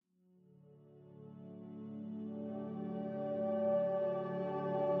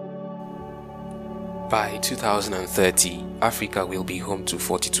By 2030, Africa will be home to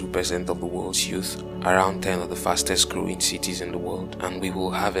 42% of the world's youth, around 10 of the fastest growing cities in the world, and we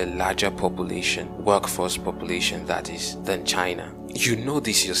will have a larger workforce population that is, than China. You know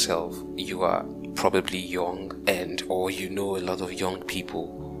this yourself. You are probably young or you know a lot of young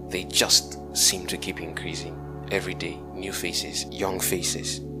people. They just seem to keep increasing every day. New faces, young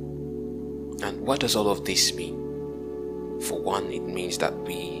faces. And what does all of this mean? For one, it means that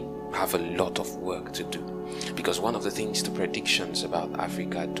we have a lot of work to do, because one of the things the predictions about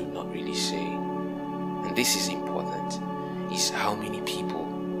Africa do not really say, and this is important, is how many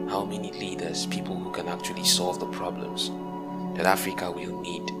people, how many leaders, people who can actually solve the problems that Africa will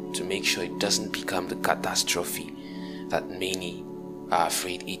need to make sure it doesn't become the catastrophe that many are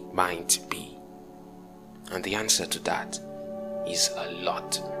afraid it might be. And the answer to that is a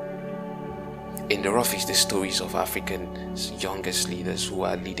lot. In the Rough is the stories of Africa's youngest leaders who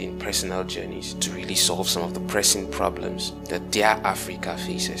are leading personal journeys to really solve some of the pressing problems that their Africa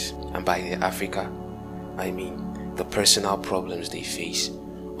faces. And by their Africa, I mean the personal problems they face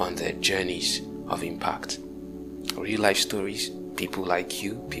on their journeys of impact. Real life stories, people like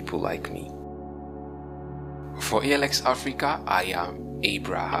you, people like me. For ALX Africa, I am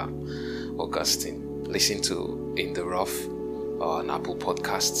Abraham Augustine. Listen to In the Rough on Apple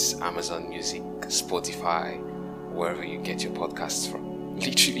Podcasts, Amazon Music, Spotify, wherever you get your podcasts from.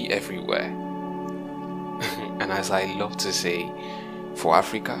 Literally everywhere. And as I love to say, for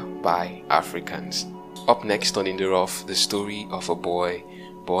Africa, by Africans. Up next on In the Rough, the story of a boy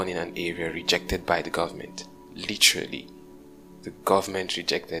born in an area rejected by the government. Literally, the government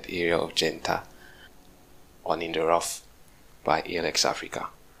rejected area of Genta on In the Rough by ALX Africa.